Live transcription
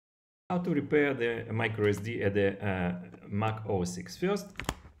How to repair the MicroSD at the MacOSX. First,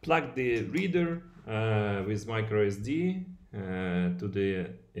 plug the reader with MicroSD to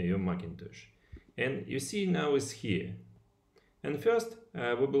your Macintosh. And you see now it's here. And first,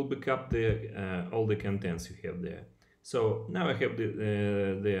 we will backup all the contents you have there. So now I have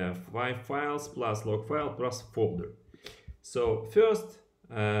the 5 files plus log file plus folder. So first,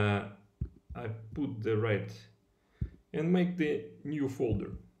 I put the right and make the new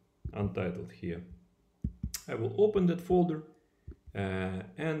folder untitled here. I will open that folder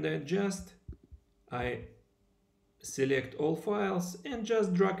and then I select all files and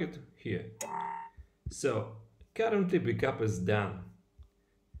just drag it here. So currently backup is done.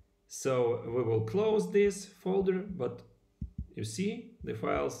 So we will close this folder, but you see the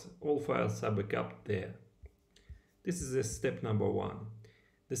files, all files are backup there. This is step number 1.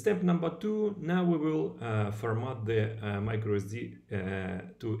 The step number 2, now we will format the MicroSD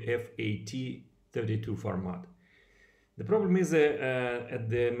to FAT32 format. The problem is at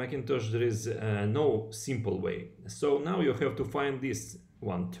the Macintosh there is no simple way. So now you have to find this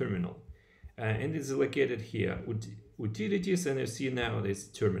one, terminal. And it's located here, utilities, and you see now this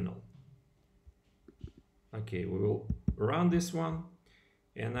terminal. Okay, we will run this one,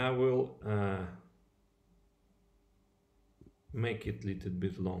 and I will make it a little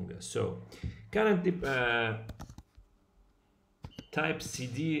bit longer. So currently type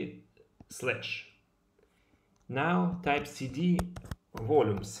cd/. Now type cd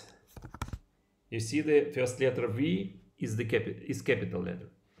volumes. You see the first letter V is capital letter.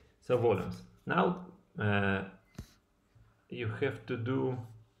 So volumes. Now you have to do.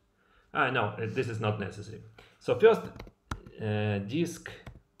 No, this is not necessary. So first disk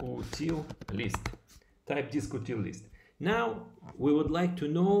util list. Type disk util list. Now we would like to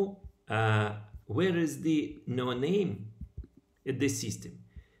know where is the no name at the system.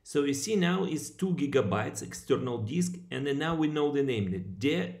 So you see now it's 2 GB external disk, and then now we know the name,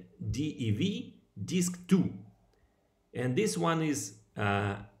 the DEV disk 2. And this one is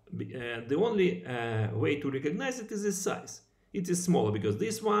the only way to recognize it is the size. It is smaller because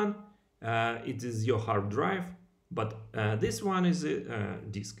this one it is your hard drive, but this one is a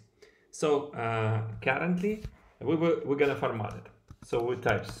disk. So currently we're gonna format it. So we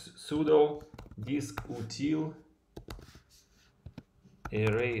type sudo disk util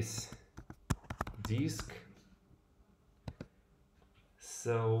erase disk.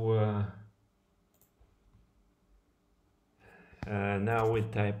 So now we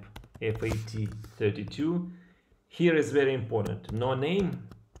type FAT32. Here is very important. No name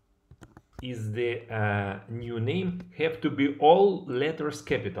is the new name. Have to be all letters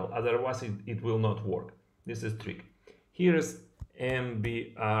capital, otherwise it will not work. This is trick. Here is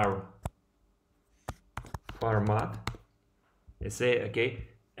MBR format. I say okay,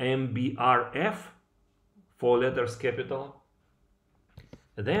 MBRF, 4 letters capital.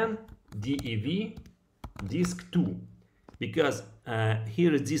 Then DEV disk 2, because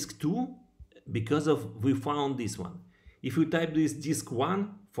here is disk 2 because of we found this one. If you type this disk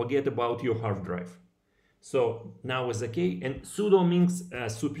 1, forget about your hard drive. So now is okay, and sudo means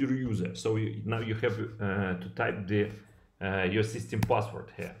super user. So now you have to type your system password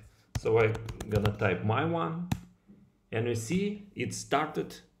here. So I'm gonna type my one, and you see it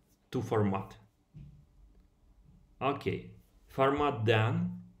started to format. Okay, format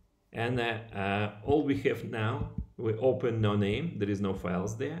done, and all we have now, we open no name, there is no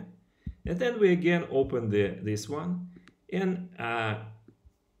files there, and then we again open this one and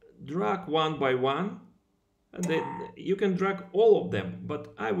drag one by one. And then you can drag all of them,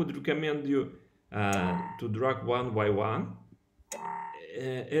 but I would recommend you to drag one by one,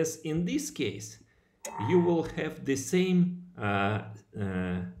 as in this case you will have the same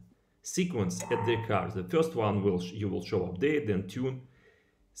sequence at the card. The first one you will show update, then tune.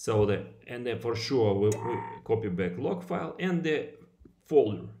 So and then for sure we copy back log file and the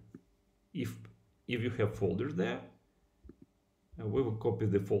folder. If you have folders there, we will copy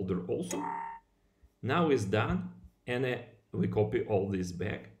the folder also. Now it's done, and we copy all this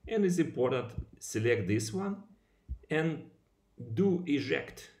back, and it's important, select this one and do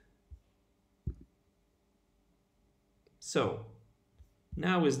eject. So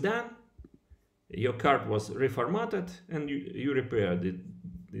now it's done, your card was reformatted, and you repaired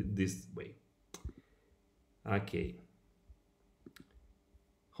it this way. Okay,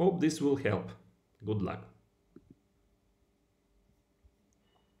 hope this will help. Good luck.